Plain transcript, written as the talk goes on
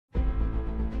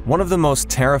One of the most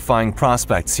terrifying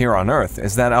prospects here on Earth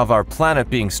is that of our planet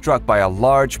being struck by a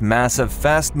large, massive,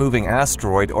 fast-moving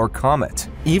asteroid or comet.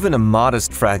 Even a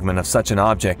modest fragment of such an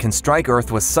object can strike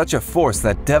Earth with such a force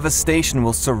that devastation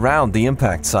will surround the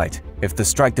impact site. If the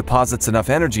strike deposits enough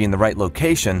energy in the right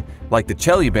location, like the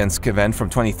Chelyabinsk event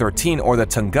from 2013 or the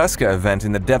Tunguska event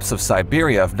in the depths of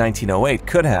Siberia of 1908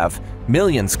 could have,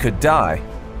 millions could die,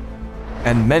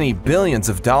 and many billions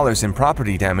of dollars in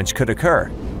property damage could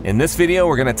occur. In this video,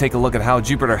 we're going to take a look at how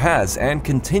Jupiter has and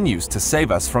continues to save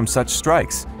us from such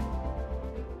strikes.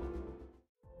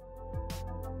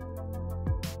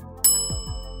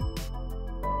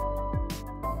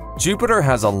 Jupiter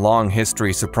has a long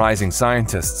history surprising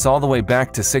scientists all the way back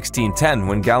to 1610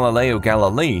 when Galileo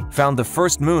Galilei found the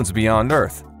first moons beyond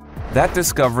Earth. That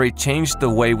discovery changed the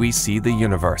way we see the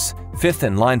universe. Fifth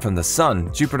in line from the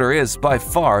Sun, Jupiter is by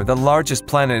far the largest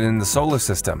planet in the solar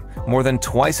system, more than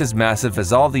twice as massive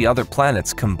as all the other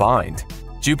planets combined.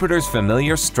 Jupiter's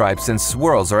familiar stripes and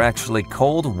swirls are actually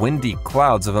cold, windy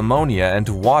clouds of ammonia and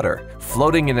water,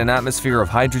 floating in an atmosphere of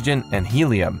hydrogen and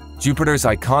helium. Jupiter's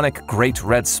iconic Great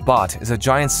Red Spot is a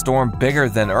giant storm bigger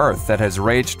than Earth that has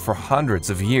raged for hundreds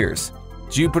of years.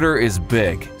 Jupiter is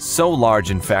big, so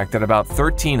large in fact that about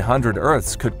 1,300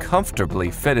 Earths could comfortably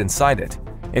fit inside it.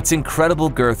 Its incredible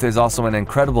girth is also an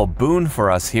incredible boon for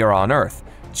us here on Earth.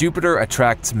 Jupiter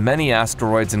attracts many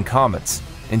asteroids and comets.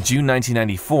 In June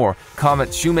 1994,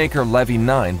 comet Shoemaker-Levy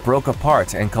 9 broke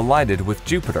apart and collided with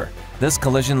Jupiter. This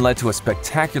collision led to a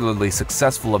spectacularly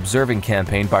successful observing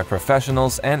campaign by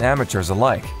professionals and amateurs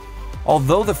alike.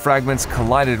 Although the fragments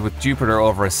collided with Jupiter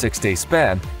over a 6-day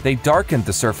span, they darkened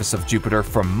the surface of Jupiter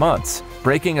for months.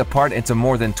 Breaking apart into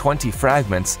more than 20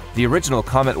 fragments, the original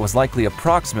comet was likely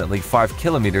approximately 5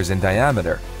 kilometers in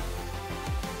diameter.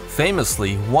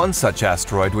 Famously, one such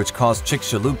asteroid, which caused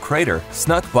Chicxulub crater,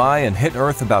 snuck by and hit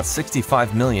Earth about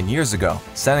 65 million years ago,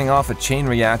 setting off a chain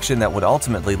reaction that would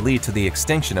ultimately lead to the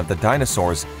extinction of the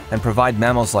dinosaurs and provide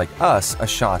mammals like us a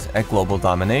shot at global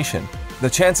domination. The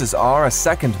chances are a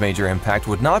second major impact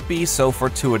would not be so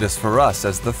fortuitous for us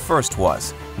as the first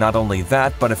was. Not only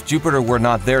that, but if Jupiter were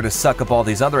not there to suck up all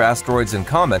these other asteroids and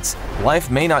comets, life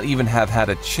may not even have had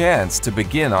a chance to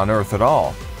begin on Earth at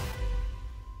all.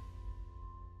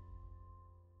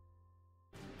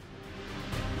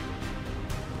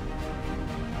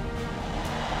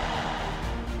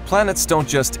 Planets don't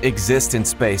just exist in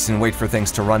space and wait for things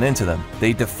to run into them.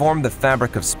 They deform the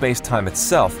fabric of space-time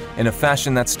itself in a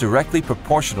fashion that's directly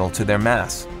proportional to their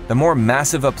mass. The more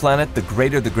massive a planet, the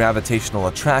greater the gravitational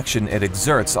attraction it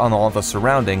exerts on all the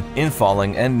surrounding,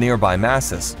 infalling, and nearby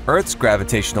masses. Earth's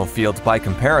gravitational field, by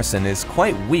comparison, is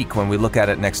quite weak when we look at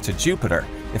it next to Jupiter.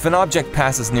 If an object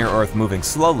passes near Earth moving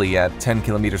slowly at 10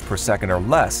 kilometers per second or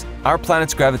less, our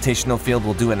planet's gravitational field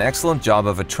will do an excellent job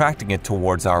of attracting it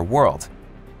towards our world.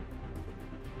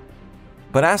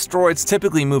 But asteroids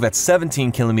typically move at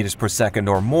 17 kilometers per second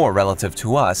or more relative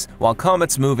to us, while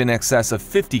comets move in excess of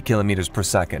 50 kilometers per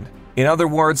second. In other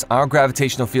words, our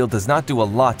gravitational field does not do a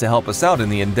lot to help us out in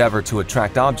the endeavor to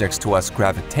attract objects to us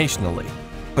gravitationally.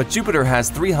 But Jupiter has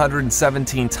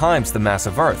 317 times the mass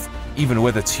of Earth. Even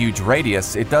with its huge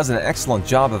radius, it does an excellent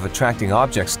job of attracting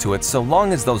objects to it so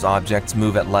long as those objects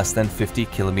move at less than 50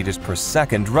 kilometers per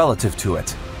second relative to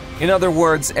it. In other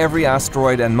words, every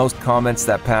asteroid and most comets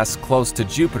that pass close to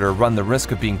Jupiter run the risk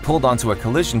of being pulled onto a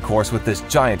collision course with this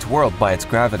giant world by its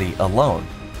gravity alone.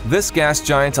 This gas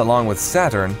giant, along with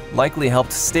Saturn, likely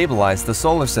helped stabilize the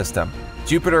solar system.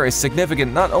 Jupiter is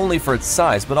significant not only for its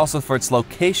size but also for its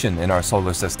location in our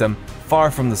solar system, far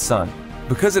from the Sun.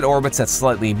 Because it orbits at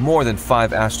slightly more than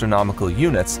 5 astronomical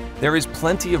units, there is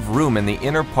plenty of room in the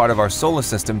inner part of our solar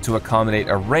system to accommodate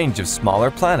a range of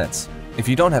smaller planets. If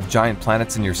you don't have giant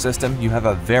planets in your system, you have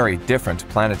a very different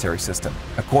planetary system,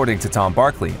 according to Tom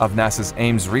Barkley of NASA's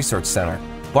Ames Research Center.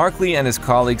 Barkley and his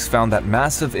colleagues found that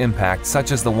massive impacts,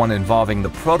 such as the one involving the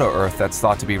proto-Earth that's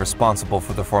thought to be responsible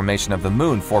for the formation of the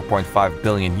Moon 4.5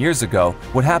 billion years ago,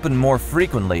 would happen more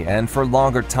frequently and for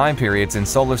longer time periods in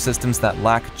solar systems that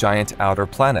lack giant outer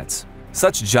planets.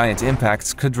 Such giant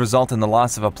impacts could result in the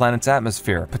loss of a planet's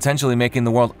atmosphere, potentially making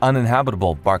the world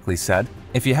uninhabitable, Barkley said.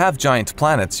 If you have giant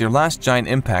planets, your last giant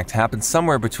impact happened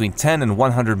somewhere between 10 and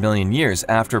 100 million years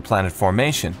after planet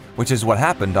formation, which is what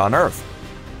happened on Earth.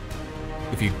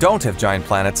 If you don't have giant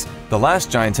planets, the last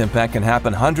giant impact can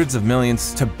happen hundreds of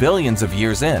millions to billions of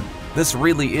years in. This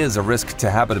really is a risk to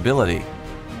habitability.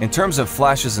 In terms of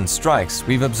flashes and strikes,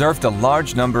 we've observed a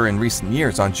large number in recent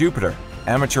years on Jupiter.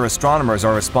 Amateur astronomers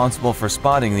are responsible for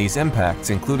spotting these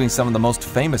impacts, including some of the most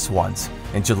famous ones.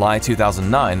 In July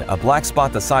 2009, a black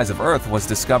spot the size of Earth was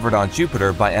discovered on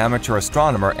Jupiter by amateur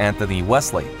astronomer Anthony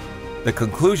Wesley. The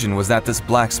conclusion was that this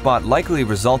black spot likely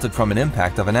resulted from an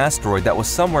impact of an asteroid that was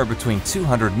somewhere between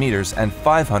 200 meters and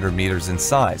 500 meters in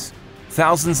size.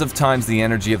 Thousands of times the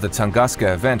energy of the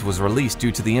Tunguska event was released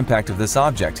due to the impact of this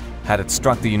object. Had it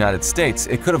struck the United States,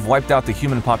 it could have wiped out the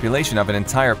human population of an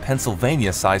entire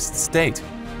Pennsylvania-sized state.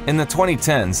 In the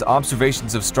 2010s,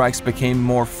 observations of strikes became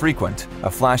more frequent. A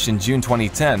flash in June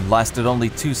 2010 lasted only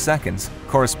 2 seconds,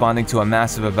 corresponding to a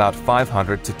mass of about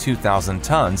 500 to 2,000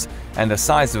 tons and a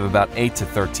size of about 8 to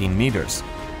 13 meters.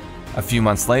 A few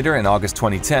months later, in August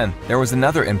 2010, there was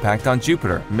another impact on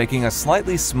Jupiter, making a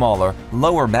slightly smaller,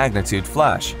 lower magnitude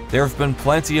flash. There have been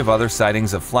plenty of other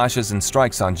sightings of flashes and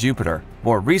strikes on Jupiter,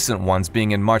 more recent ones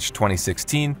being in March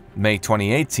 2016, May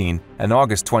 2018, and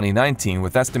August 2019,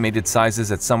 with estimated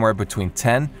sizes at somewhere between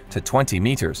 10 to 20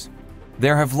 meters.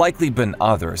 There have likely been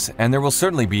others, and there will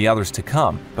certainly be others to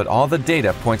come, but all the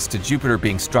data points to Jupiter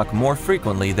being struck more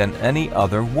frequently than any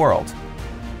other world.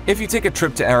 If you take a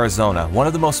trip to Arizona, one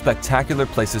of the most spectacular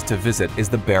places to visit is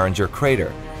the Barringer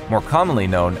Crater, more commonly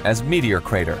known as Meteor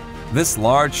Crater. This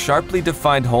large, sharply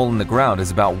defined hole in the ground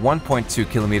is about 1.2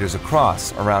 kilometers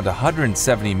across, around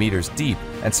 170 meters deep,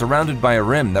 and surrounded by a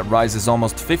rim that rises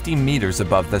almost 50 meters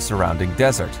above the surrounding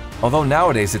desert. Although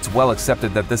nowadays it's well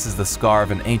accepted that this is the scar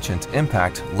of an ancient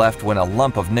impact left when a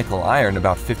lump of nickel iron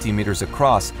about 50 meters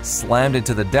across slammed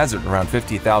into the desert around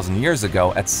 50,000 years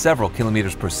ago at several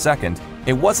kilometers per second,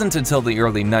 it wasn't until the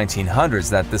early 1900s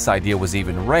that this idea was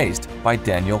even raised by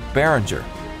Daniel Barringer.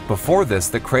 Before this,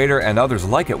 the crater and others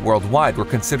like it worldwide were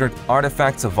considered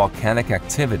artifacts of volcanic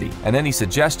activity, and any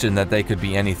suggestion that they could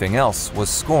be anything else was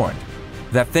scorned.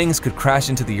 That things could crash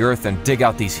into the Earth and dig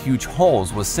out these huge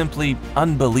holes was simply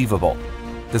unbelievable.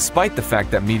 Despite the fact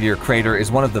that Meteor Crater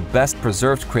is one of the best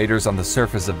preserved craters on the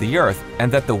surface of the Earth,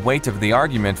 and that the weight of the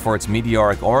argument for its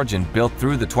meteoric origin built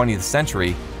through the 20th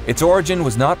century, its origin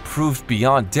was not proved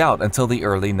beyond doubt until the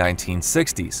early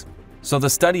 1960s. So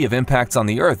the study of impacts on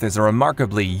the Earth is a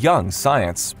remarkably young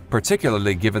science,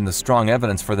 particularly given the strong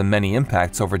evidence for the many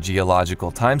impacts over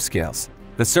geological timescales.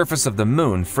 The surface of the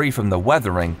Moon, free from the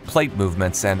weathering, plate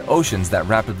movements, and oceans that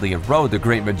rapidly erode the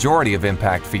great majority of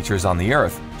impact features on the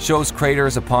Earth, shows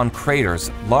craters upon craters,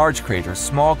 large craters,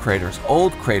 small craters,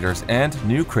 old craters, and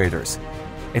new craters.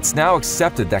 It's now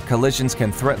accepted that collisions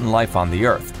can threaten life on the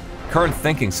Earth. Current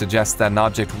thinking suggests that an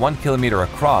object 1 kilometer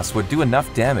across would do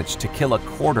enough damage to kill a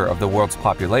quarter of the world's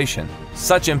population.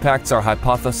 Such impacts are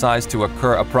hypothesized to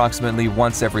occur approximately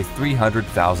once every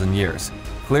 300,000 years.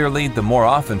 Clearly, the more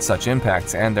often such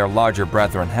impacts and their larger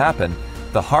brethren happen,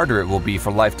 the harder it will be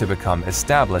for life to become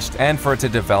established and for it to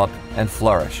develop and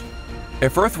flourish.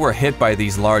 If Earth were hit by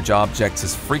these large objects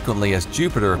as frequently as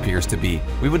Jupiter appears to be,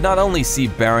 we would not only see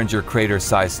Barringer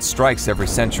Crater-sized strikes every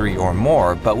century or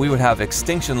more, but we would have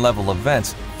extinction-level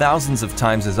events thousands of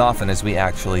times as often as we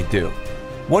actually do.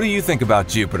 What do you think about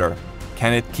Jupiter?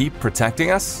 Can it keep protecting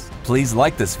us? Please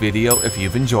like this video if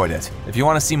you've enjoyed it. If you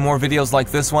want to see more videos like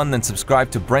this one, then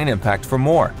subscribe to Brain Impact for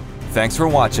more. Thanks for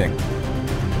watching.